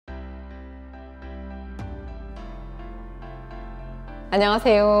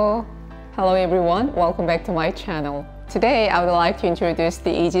안녕하세요. Hello everyone, welcome back to my channel. Today I would like to introduce the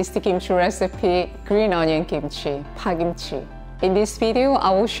easiest kimchi recipe, green onion kimchi, pakimchi. In this video, I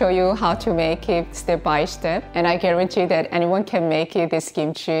will show you how to make it step by step, and I guarantee that anyone can make this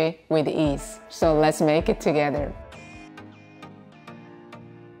kimchi with ease. So let's make it together.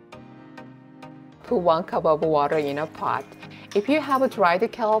 Put 1 cup of water in a pot. If you have a dried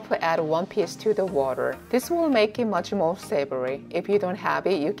kelp, add 1 piece to the water. This will make it much more savory. If you don't have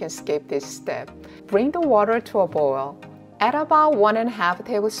it, you can skip this step. Bring the water to a boil. Add about 1.5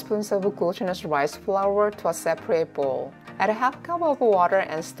 tablespoons of glutinous rice flour to a separate bowl. Add a half cup of water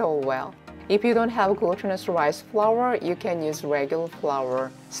and stir well. If you don't have glutinous rice flour, you can use regular flour.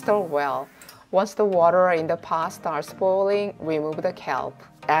 Stir well. Once the water in the pot starts boiling, remove the kelp.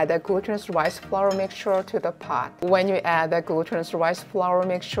 Add the glutinous rice flour mixture to the pot. When you add the glutinous rice flour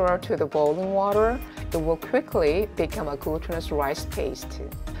mixture to the boiling water, it will quickly become a glutinous rice paste.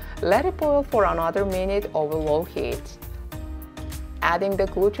 Let it boil for another minute over low heat. Adding the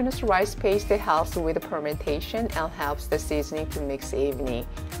glutinous rice paste helps with fermentation and helps the seasoning to mix evenly.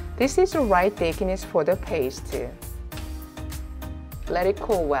 This is the right thickness for the paste. Let it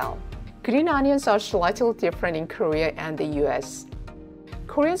cool well. Green onions are slightly different in Korea and the US.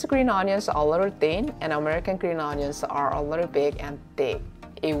 Korean's green onions are a little thin, and American green onions are a little big and thick.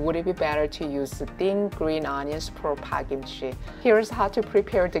 It would be better to use thin green onions for pakimchi. Here's how to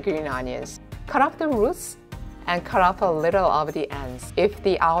prepare the green onions. Cut off the roots and cut off a little of the ends. If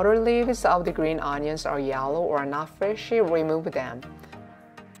the outer leaves of the green onions are yellow or not fresh, remove them.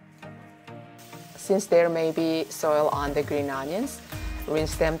 Since there may be soil on the green onions,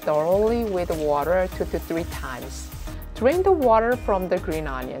 rinse them thoroughly with water 2 to 3 times. Drain the water from the green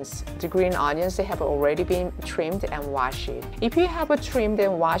onions. The green onions have already been trimmed and washed. If you have trimmed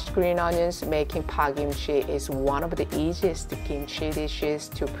and washed green onions, making pakimchi is one of the easiest kimchi dishes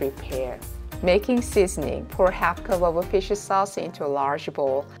to prepare. Making seasoning. Pour half cup of fish sauce into a large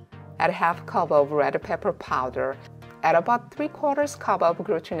bowl. Add half cup of red pepper powder. Add about 3/4 cup of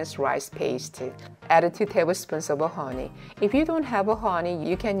glutinous rice paste. Add 2 tablespoons of honey. If you don't have honey,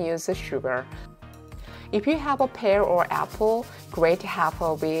 you can use sugar. If you have a pear or apple, grate half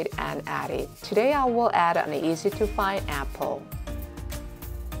of it and add it. Today I will add an easy-to-find apple.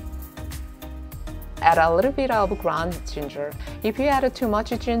 Add a little bit of ground ginger. If you add too much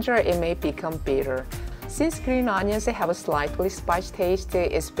ginger, it may become bitter. Since green onions have a slightly spicy taste,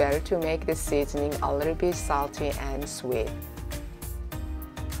 it's better to make the seasoning a little bit salty and sweet.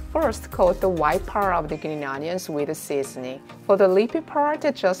 First, coat the white part of the green onions with the seasoning. For the leafy part,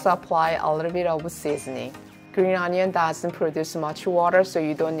 just apply a little bit of seasoning. Green onion doesn't produce much water, so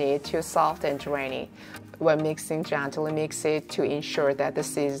you don't need to salt and drain it. When mixing, gently mix it to ensure that the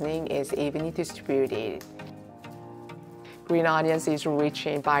seasoning is evenly distributed. Green onions is rich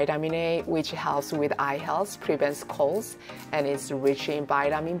in vitamin A, which helps with eye health, prevents colds, and is rich in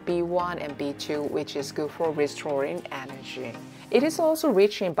vitamin B1 and B2, which is good for restoring energy. It is also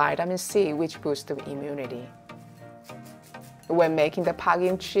rich in vitamin C, which boosts immunity. When making the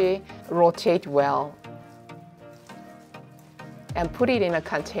pakimchi, rotate well and put it in a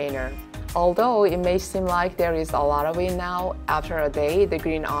container. Although it may seem like there is a lot of it now, after a day, the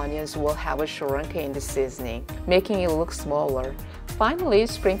green onions will have shrunk in the seasoning, making it look smaller. Finally,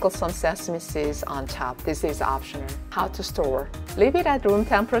 sprinkle some sesame seeds on top. This is optional. How to store. Leave it at room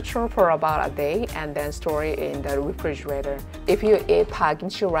temperature for about a day and then store it in the refrigerator. If you eat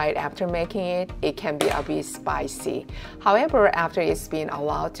pakimchi right after making it, it can be a bit spicy. However, after it's been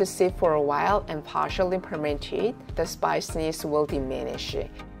allowed to sit for a while and partially fermented, the spiciness will diminish.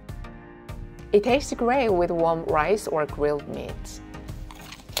 It tastes great with warm rice or grilled meat.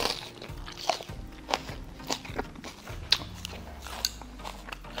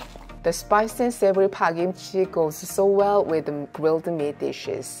 The spicy and savory pakimchi goes so well with the grilled meat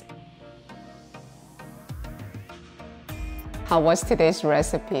dishes. How was today's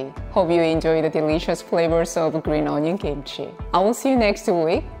recipe? Hope you enjoy the delicious flavors of green onion kimchi. I will see you next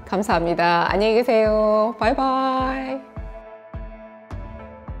week. 감사합니다. 안녕히 계세요. Bye bye.